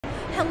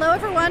hello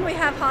everyone. We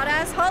have Hot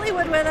Ass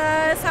Hollywood with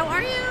us. How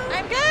are you?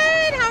 I'm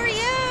good. How are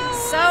you?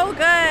 So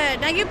good.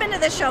 Now you've been to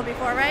this show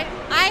before, right?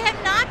 I have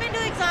not been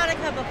to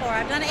Exxxotica before.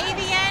 I've done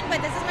AVN,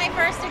 but this is my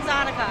first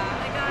Exxxotica. Oh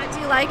my god,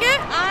 do you like it?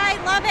 I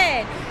love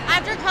it.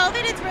 After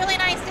COVID, it's really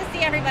nice to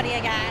see everybody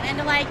again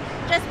and to like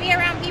just be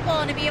around people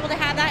and to be able to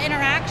have that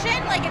interaction.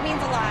 Like it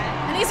means a lot.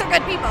 And these are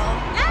good people.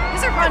 Yeah.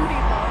 These are fun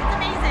people. It's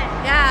amazing.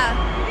 Yeah.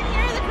 You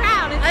can hear the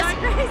crowd. It's not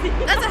crazy.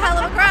 That's a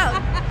hell of a crowd.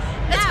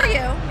 It's for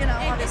you, you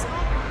know, It's obviously. all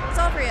for you. It's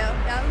all for you.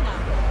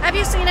 Yeah. Have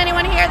you seen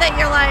anyone here that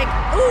you're like,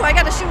 ooh, I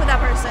got to shoot with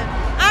that person?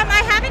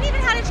 I haven't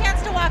even had a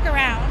chance to walk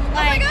around.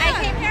 Like oh my God.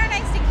 I came here and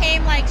I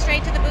came like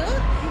straight to the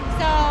booth.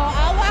 So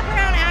I'll walk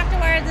around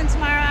afterwards and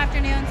tomorrow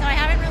afternoon. So I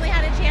haven't really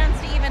had a chance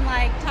to even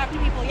like talk to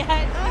people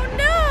yet. Oh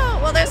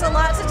no! Well, there's a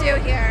lot to do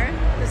here.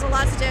 There's a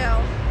lot to do,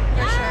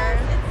 for sure.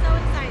 It's so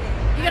exciting.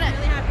 You're I'm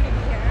really happy to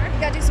be here. You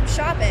gotta do some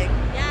shopping.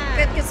 Yeah.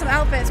 Get some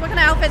outfits. What kind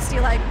of outfits do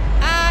you like?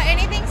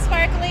 Anything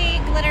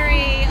sparkly,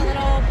 glittery, a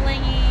little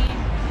blingy.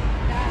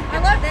 I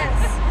love this.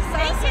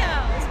 Thank you.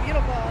 It's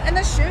beautiful. And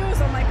the shoes,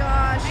 oh my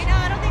gosh. I know,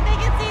 I don't think they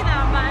can see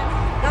them, but.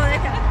 No, they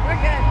can. We're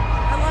good.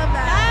 I love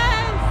that.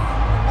 Yes.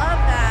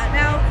 Love that.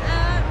 Now,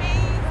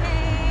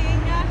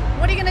 Amazing.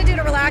 what are you gonna do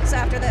to relax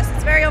after this?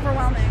 It's very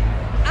overwhelming.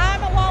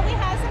 Well, we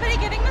have somebody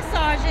giving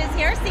massages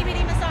here,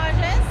 CBD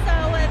massages, so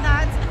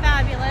that's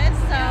fabulous.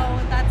 So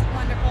that's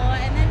wonderful.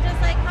 And then just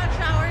like hot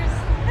showers.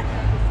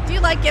 Do you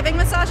like giving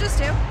massages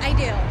too? I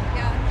do.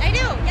 Yeah. I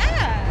do,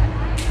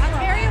 yeah. It's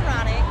very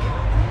erotic.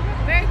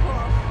 Very cool.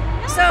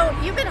 So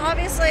you've been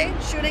obviously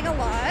shooting a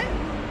lot.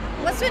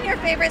 What's been your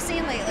favorite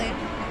scene lately?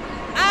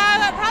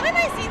 Probably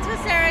my scenes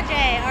with Sarah J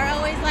are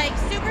always like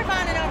super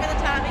fun and over the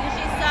top because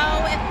she's so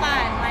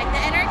fun. Like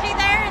the energy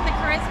there and the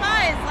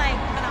charisma is like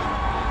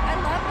phenomenal. I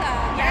love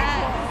that. Very Yes.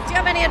 cool. Do you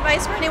have any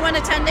advice for anyone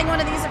attending one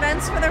of these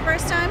events for their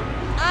first time?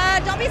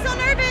 Don't be so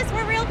nervous.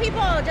 We're real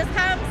people. Just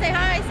come, say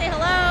hi, say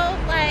hello,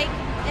 like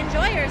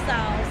enjoy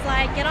yourselves.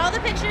 Like get all the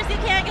pictures you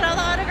can, get all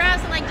the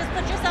autographs, and like just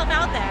put yourself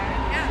out there.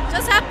 Yeah.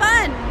 Just have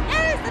fun.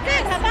 Yes, that's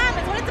it. Have fun.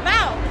 That's what it's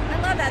about. I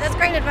love that. That's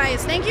great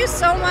advice. Thank you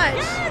so much.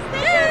 Yes,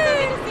 thank you so